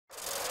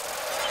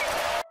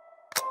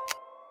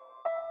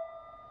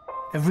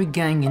Every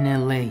gang in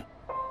LA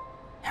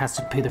has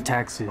to pay the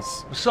taxes.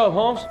 What's up,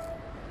 Holmes?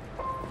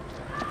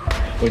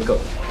 Wake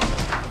up.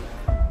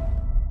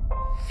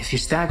 If you're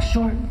stack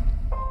short,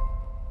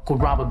 go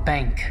rob a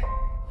bank.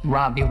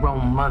 Rob your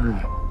own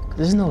mother.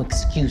 There's no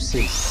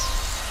excuses.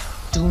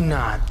 Do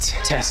not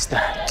test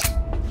that.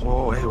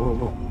 Whoa, hey,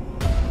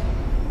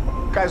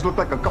 whoa. Guys look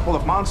like a couple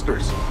of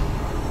monsters.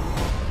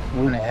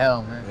 What the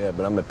hell, man? Yeah,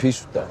 but I'm at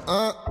peace with that.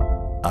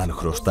 Αν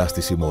χρωστάς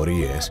τις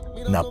συμμορίες,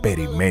 να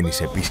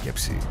περιμένεις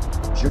επίσκεψη.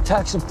 You're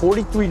taxing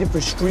 43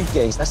 different street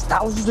gangs. That's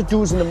thousands of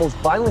dudes in the most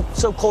violent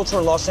subculture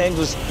in Los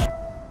Angeles.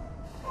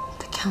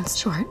 The count's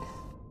short.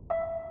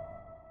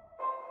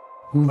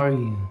 Who are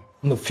you?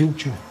 I'm the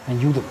future, and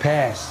you the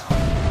past.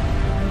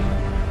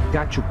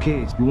 Got your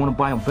kids. You want to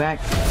buy them back?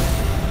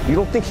 You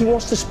don't think he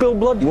wants to spill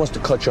blood? He wants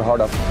to cut your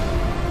heart up.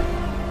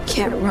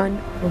 Can't run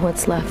with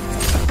what's left.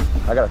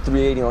 I got a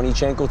 380 on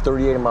each ankle,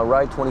 38 in my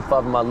right,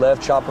 25 in my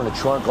left, chopper in the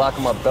trunk, Glock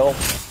in my belt.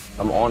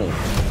 I'm on it.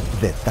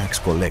 The Tax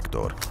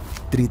Collector.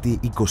 Τρίτη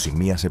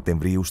 21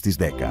 Σεπτεμβρίου στις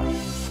 10.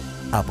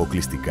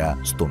 Αποκλειστικά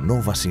στο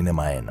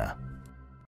Novacinema 1.